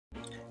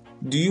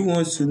Do you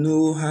want to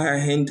know how I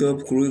end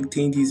up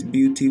creating this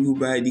beautiful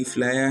body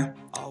flyer?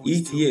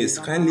 If yes,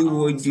 kindly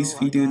watch this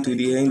video to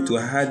the end to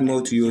add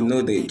more to your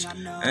knowledge.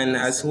 And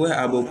as well,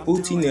 I will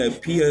put in a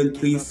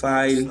PLP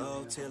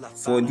file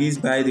for this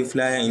body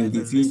flyer in the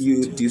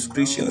video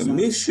description.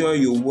 Make sure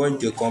you watch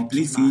the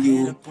complete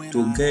video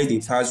to get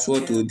the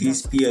password to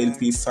this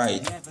PLP file.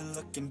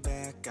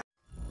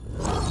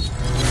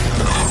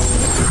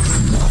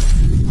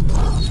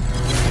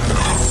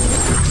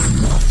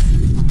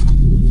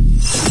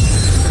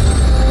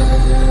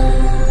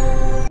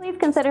 Please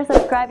consider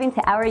subscribing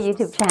to our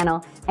YouTube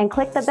channel and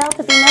click the bell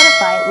to be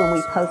notified when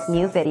we post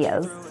new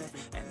videos.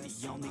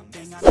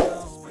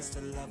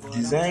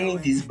 Designing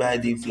this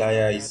body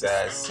flyer is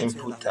a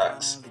simple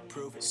task.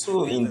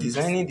 So in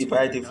designing the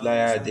body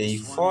flyer, the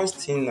first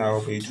thing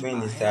I'll be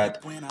doing is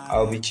that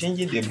I'll be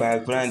changing the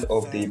background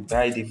of the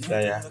body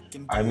flyer.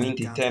 I mean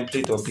the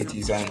template of the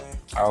design.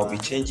 I'll be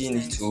changing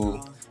it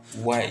to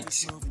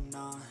white.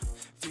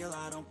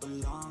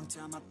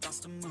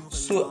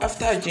 So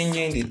after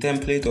changing the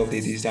template of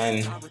the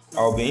design,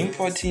 I'll be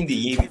importing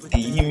the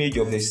image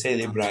of the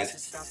celebrant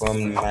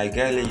from my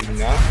gallery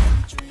now.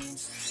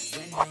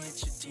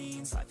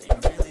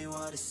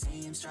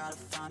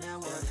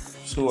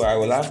 So I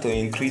will have to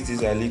increase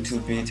this a little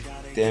bit,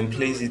 then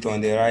place it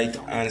on the right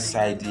hand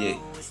side here.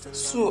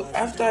 So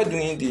after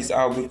doing this,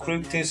 I'll be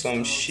creating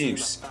some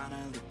shapes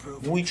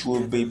which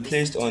will be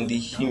placed on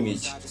the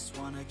image.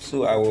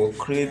 So I will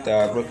create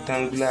a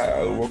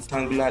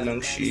rectangular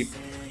long shape.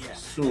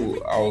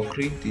 So I will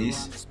create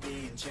this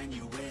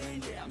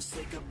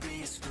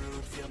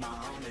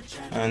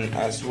and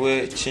as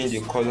well change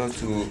the color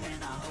to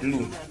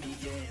blue.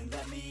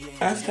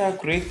 After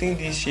creating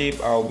this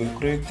shape, I'll be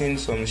creating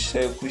some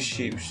circle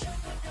shapes.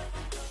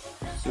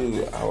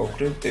 So I will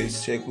create a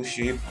circle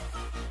shape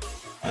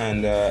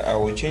and I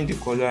will change the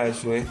color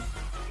as well.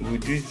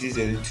 Reduce this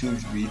a little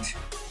bit,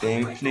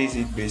 then place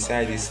it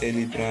beside the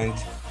celebrant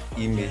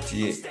image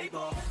here.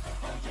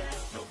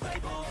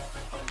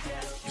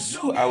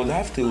 So I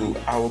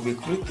will be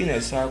creating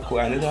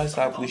another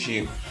circle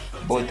shape,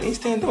 but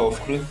instead of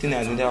creating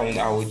another one,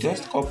 I will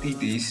just copy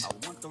this,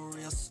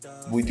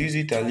 reduce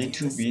it a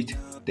little bit,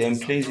 then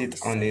place it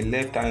on the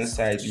left hand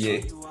side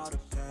here.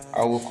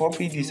 I will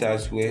copy this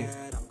as well,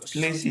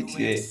 place it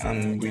here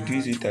and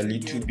reduce it a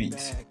little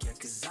bit.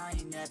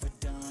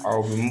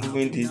 I'll be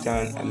moving this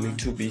down a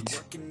little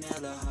bit.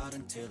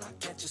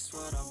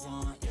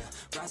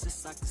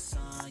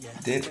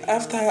 Then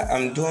after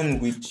I'm done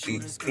with the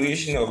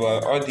creation of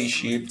all the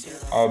shape,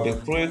 I'll be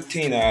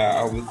creating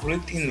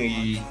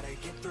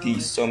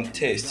some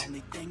text.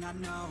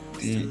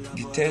 The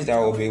text that I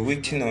will be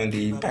written on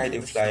the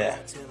body flyer.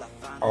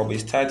 I'll be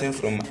starting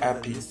from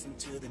happy.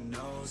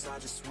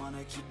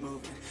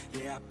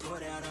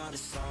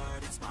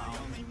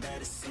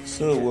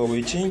 So we'll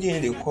be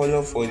changing the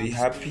color for the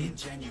happy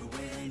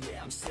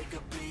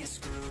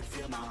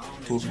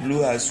to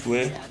blue as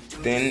well,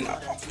 then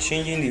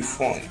changing the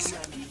font.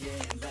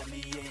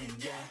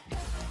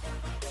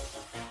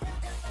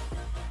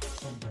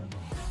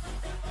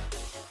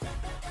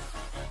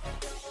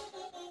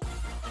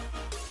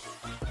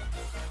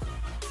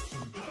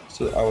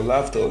 So I will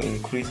have to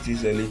increase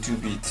this a little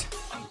bit,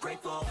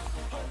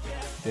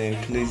 then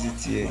place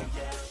it here.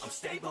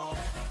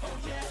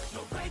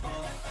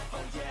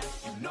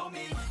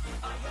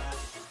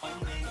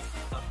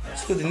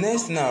 So the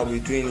next thing I'll be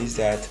doing is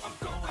that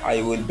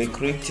I will be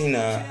creating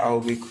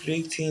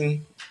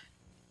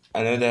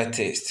another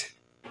text,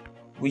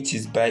 which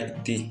is by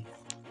day.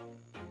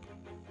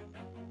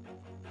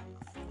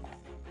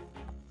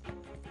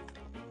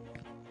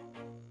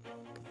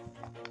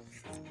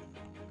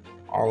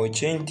 I will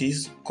change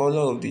this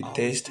color of the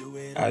text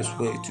as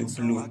well to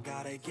blue.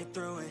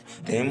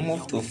 Then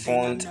move to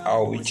font. I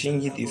will be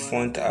changing the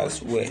font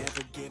as well.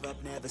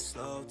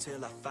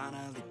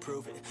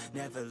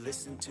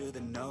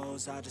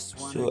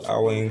 So I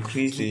will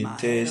increase the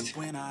text.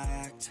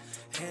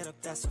 Head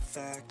up, that's a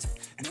fact.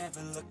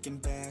 Never looking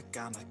back.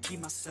 I'ma keep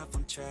myself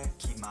on track.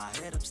 Keep my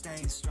head up,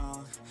 staying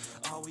strong.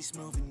 Always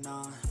moving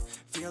on.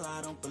 Feel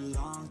I don't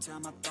belong. Tell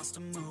my thoughts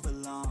to move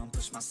along.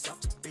 Push myself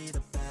to be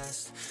the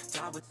best.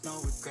 Die with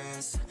no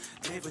regrets.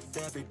 Live with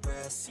every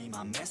breath. See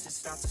my message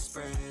start to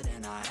spread.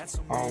 And I had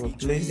so many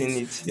dreams.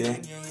 It here.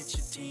 When you hit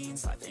your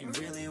teens, life ain't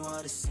really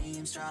what it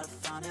seems. Try to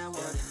find out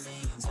what it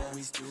means.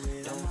 Always do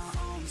it on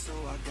my own, so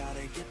I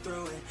gotta get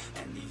through it.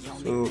 And the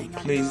only thing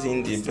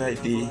placing the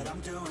body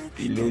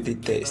below the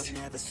text.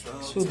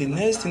 So the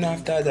next thing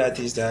after that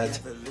is that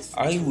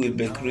I will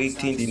be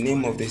creating the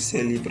name of the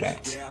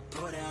celebrant.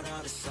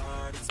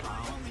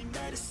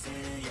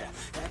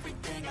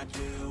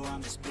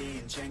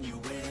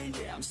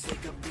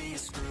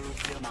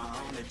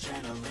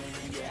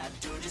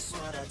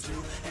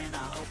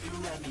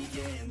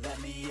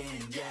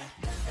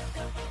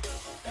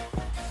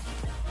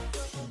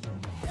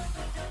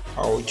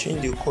 I will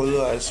change the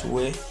color as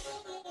well.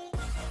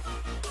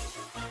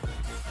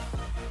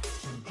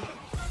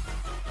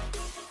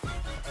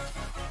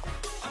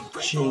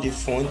 Change the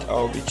font.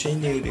 I'll be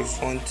changing the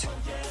font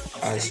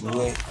as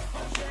well.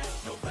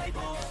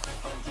 label,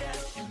 oh yeah,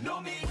 you know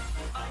me.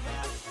 I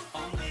have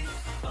only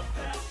a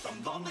path,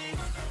 I'm lonely,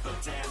 but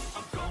damn,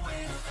 I'm going to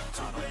win.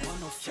 I don't want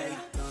no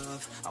fake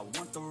love, I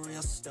want the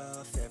real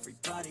stuff.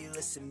 Everybody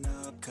listen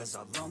up, cause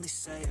I'll only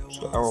say it once.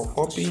 So I will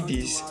copy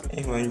this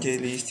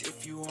evangelist,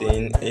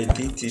 then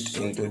edit it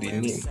into the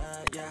name.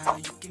 Yeah, how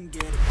you can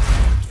get it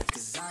back,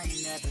 cause I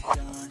ain't never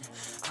done.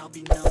 I'll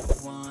be number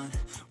one,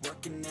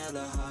 working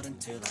hella hard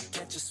until I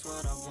get just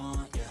what I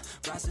want.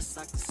 Yeah, rises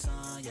like the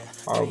sun. Yeah,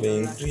 I'll be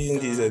increasing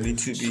this a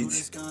little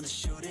bit,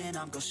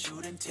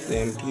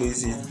 then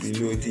place it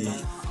below the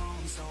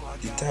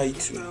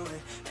title.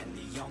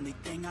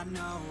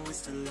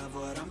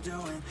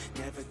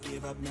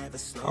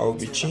 I'll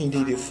be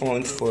changing the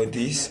font for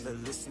this.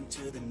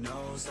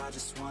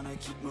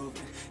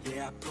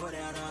 Yeah, I put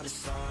out all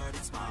this art,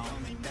 it's my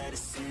only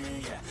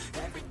medicine.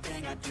 Yeah,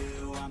 everything I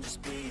do, I'm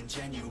just being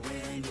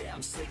genuine. Yeah,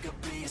 I'm sick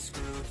of being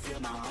screwed, feel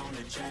my own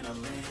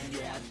adrenaline.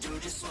 Yeah, I do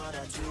just what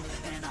I do,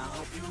 and I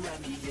hope you let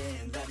me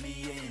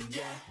in,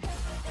 yeah.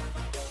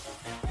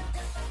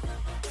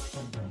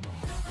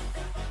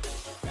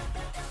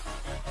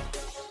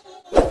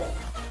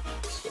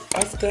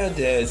 After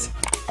that,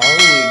 I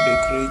will be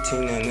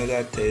creating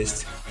another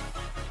test.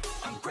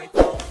 I'm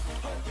grateful, oh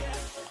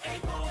yeah,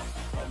 able,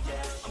 oh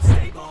yeah, I'm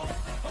stable,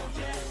 oh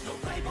yeah, no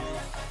label,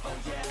 oh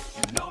yeah,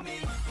 you know me.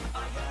 I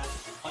have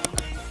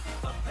only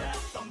a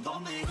path, I'm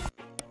lonely.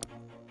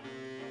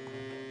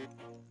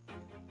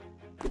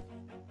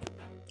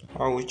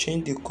 I will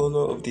change the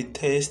color of the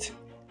text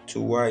to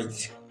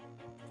white.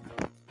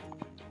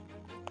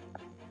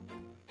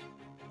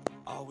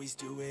 Always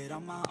do it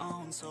on my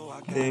own, so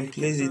I Then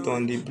place it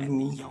on the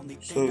blue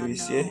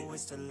service here.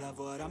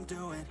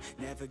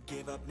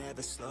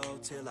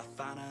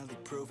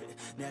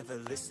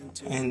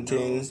 And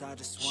then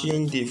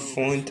change the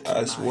font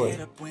as well.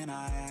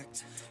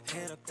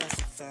 Head up, that's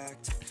a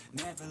fact.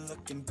 Never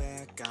looking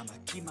back. I'ma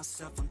keep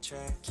myself on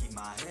track. Keep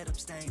my head up,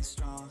 staying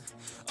strong.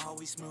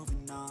 Always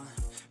moving on.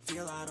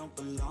 Feel I don't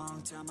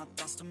belong. Tell my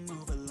thoughts to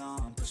move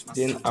along. Push myself.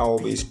 Then I will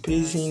be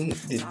spacing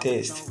the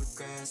text.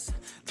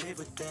 Live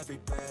with every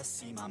breath.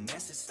 See my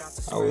message start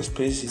to I will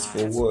space it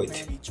forward.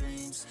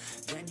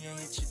 then you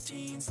hit your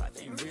teens.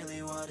 Life ain't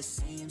really what it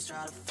seems.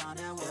 Try to find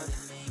out what it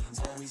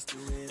means. Always do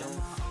it on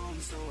my own,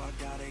 so I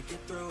gotta get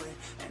through it.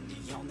 And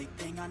the only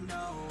thing I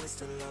know is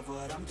to love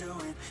what I'm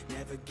doing.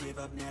 Never give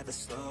up, never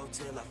slow,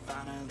 till I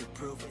finally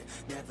prove it.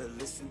 Never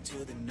listen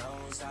to the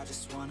no's, I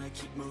just wanna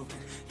keep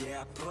moving.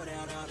 Yeah, I put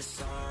out all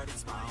this art,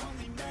 it's my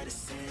only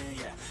medicine.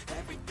 Yeah,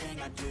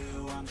 everything I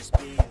do, I'm just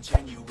being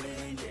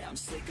genuine. Yeah, I'm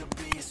sick of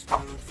being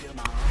screwed, feel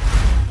my own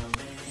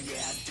adrenaline.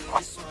 Yeah, I do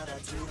just what I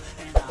do,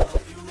 and I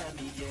hope you let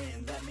me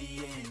in,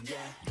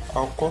 yeah.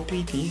 I'll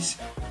copy this,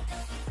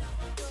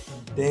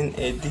 then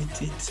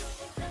edit it.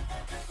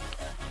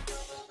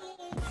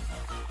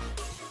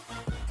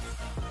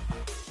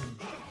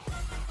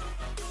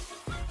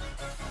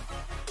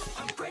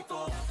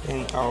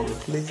 And I'll be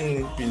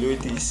placing it below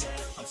this,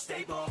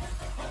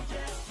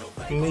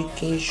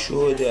 making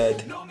sure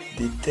that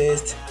the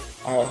text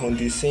are on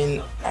the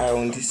same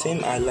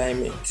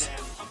alignment.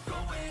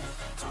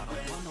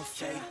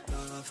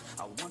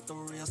 I want the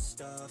real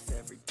stuff.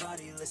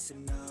 Everybody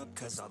listen up,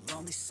 cause I'll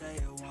only say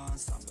it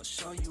once. I'm gonna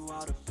show you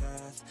all the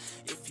path.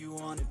 If you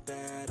want it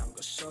bad, I'm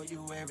gonna show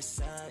you where it's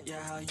at.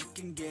 Yeah, how you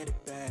can get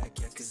it back.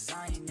 Yeah, cause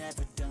I ain't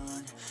never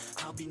done.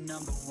 I'll be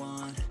number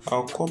one.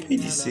 I'll copy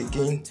this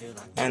again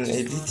and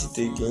edit it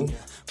again.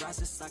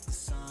 Rises like the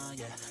sun,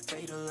 yeah,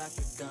 fatal like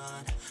a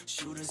gun.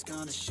 Shooter's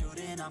gonna shoot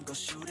and I'm gonna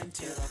shoot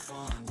until I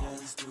won.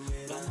 Always do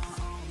it on my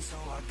own, so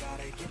I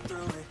gotta get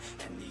through it.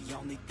 And the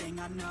only thing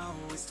I know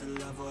is to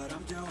love what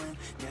I'm doing.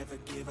 Never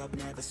give up,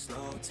 never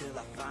slow, till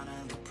I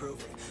finally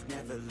prove it.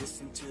 Never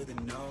listen to the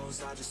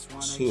no's, I just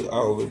wanna. So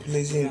I'll be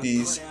placing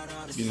this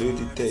below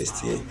the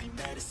text here,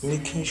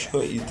 making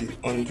sure it's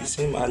on the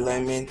same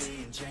alignment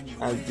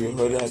as the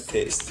other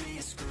text.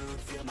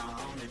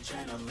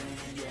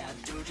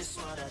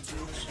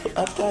 So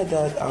after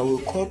that, I will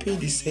copy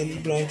the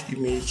celebrant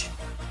image,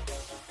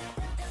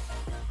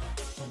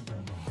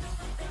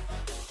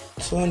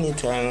 turn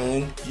it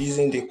around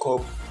using the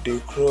crop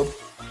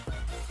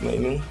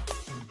menu.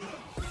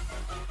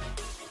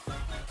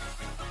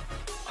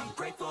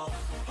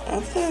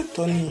 After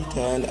turning it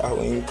around, I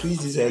will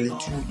increase this a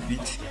little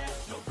bit,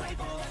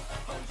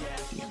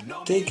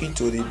 take it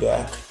to the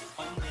back,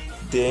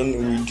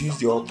 then reduce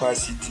the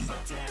opacity.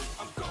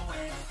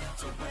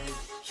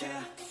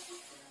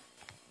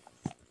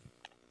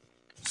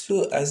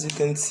 So as you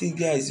can see,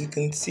 guys,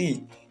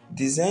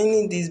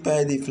 designing this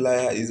by the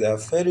flyer is a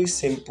very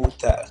simple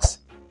task.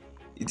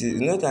 It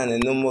is not an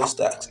enormous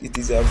task, it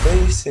is a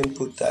very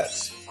simple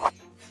task.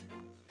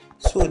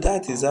 So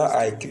that is how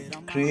I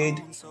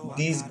create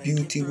this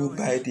beautiful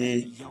by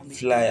the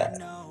flyer.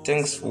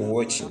 Thanks for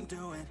watching.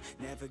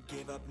 Never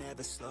give up,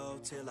 never slow,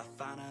 till I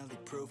finally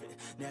prove it.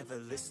 Never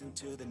listen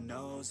to the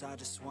no's, I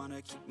just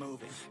wanna keep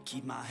moving.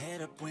 Keep my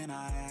head up when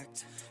I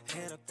act,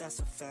 head up, that's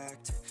a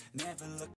fact. Never look